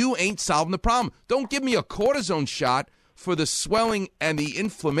 You ain't solving the problem. Don't give me a cortisone shot for the swelling and the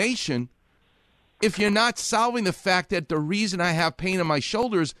inflammation if you're not solving the fact that the reason I have pain in my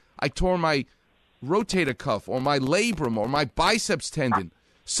shoulders, I tore my rotator cuff or my labrum or my biceps tendon.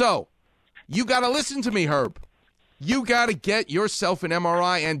 So you got to listen to me, Herb. You got to get yourself an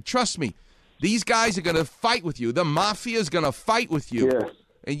MRI, and trust me, these guys are going to fight with you. The mafia is going to fight with you. Yes.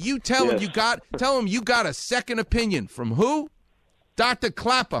 And you tell them you got a second opinion from who? Dr.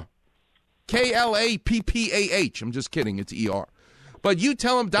 Klapper. Klappah. I'm just kidding. It's ER. But you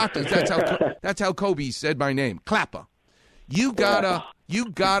tell them, doctors, that's how Kobe said my name. Klapper. You gotta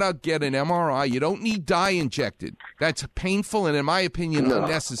get an MRI. You don't need dye injected. That's painful and, in my opinion,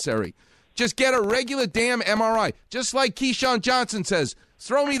 unnecessary. Just get a regular damn MRI. Just like Keyshawn Johnson says,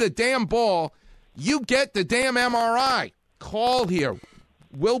 throw me the damn ball. You get the damn MRI. Call here.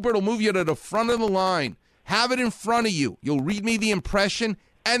 Wilbert will move you to the front of the line. Have it in front of you. You'll read me the impression,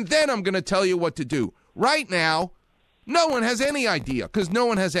 and then I'm going to tell you what to do. Right now, no one has any idea because no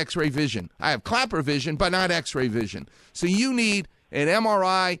one has X-ray vision. I have Klapper vision, but not X-ray vision. So you need an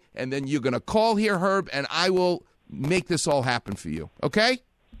MRI, and then you're going to call here, Herb, and I will make this all happen for you. Okay?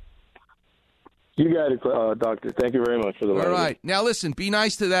 You got it, Doctor. Thank you very much for the All right. Now, listen, be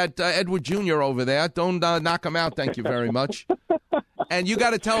nice to that Edward Jr. over there. Don't knock him out. Thank you very much. And you got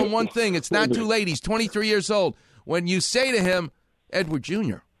to tell him one thing. It's not too late. He's 23 years old. When you say to him, Edward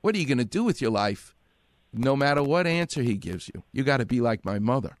Jr., what are you going to do with your life? No matter what answer he gives you, you got to be like my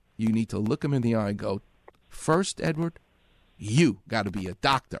mother. You need to look him in the eye and go, first, Edward, you got to be a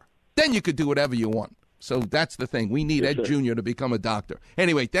doctor. Then you could do whatever you want. So that's the thing. We need Ed Jr. to become a doctor.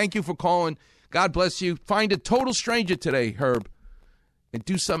 Anyway, thank you for calling. God bless you. Find a total stranger today, Herb, and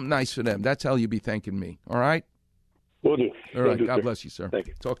do something nice for them. That's how you'll be thanking me. All right? Will do. All right. God bless you, sir. Thank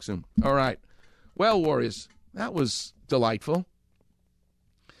you. Talk soon. All right. Well, Warriors, that was delightful.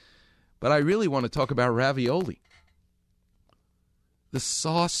 But I really want to talk about ravioli. The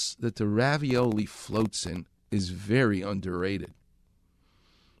sauce that the ravioli floats in is very underrated.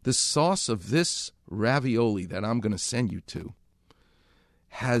 The sauce of this ravioli that I'm going to send you to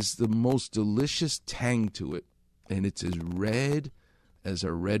has the most delicious tang to it, and it's as red as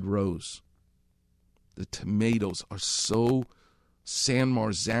a red rose. The tomatoes are so San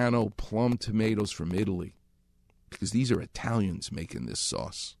Marzano plum tomatoes from Italy, because these are Italians making this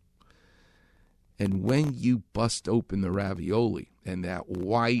sauce. And when you bust open the ravioli and that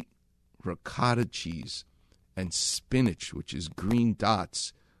white ricotta cheese and spinach, which is green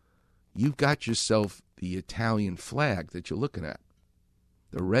dots, you've got yourself the Italian flag that you're looking at.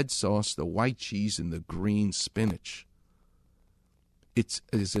 The red sauce, the white cheese, and the green spinach. It's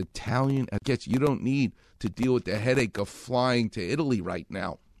as Italian as it gets. You don't need to deal with the headache of flying to Italy right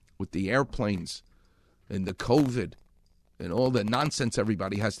now with the airplanes and the COVID and all the nonsense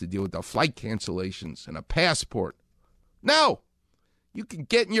everybody has to deal with, the flight cancellations and a passport. No! You can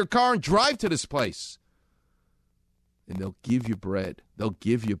get in your car and drive to this place. And they'll give you bread. They'll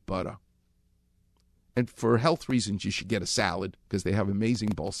give you butter. And for health reasons, you should get a salad because they have amazing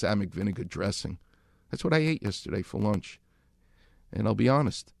balsamic vinegar dressing. That's what I ate yesterday for lunch. And I'll be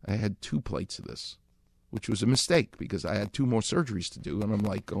honest, I had 2 plates of this, which was a mistake because I had 2 more surgeries to do. And I'm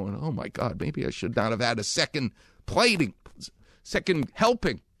like going, oh, my God, maybe I should not have had a second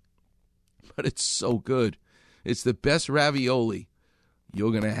helping. But it's so good. It's the best ravioli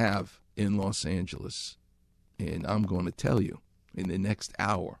you're going to have in Los Angeles. And I'm going to tell you in the next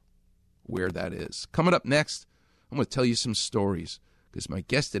hour where that is. Coming up next, I'm going to tell you some stories because my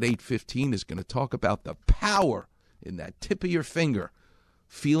guest at 8:15 is going to talk about the power in that tip of your finger,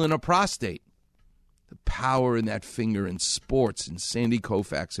 feeling a prostate. The power in that finger in sports, and Sandy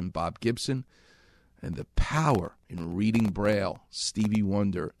Koufax and Bob Gibson, and the power in reading Braille, Stevie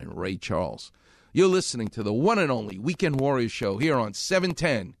Wonder and Ray Charles. You're listening to the one and only Weekend Warriors show here on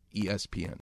 710 ESPN.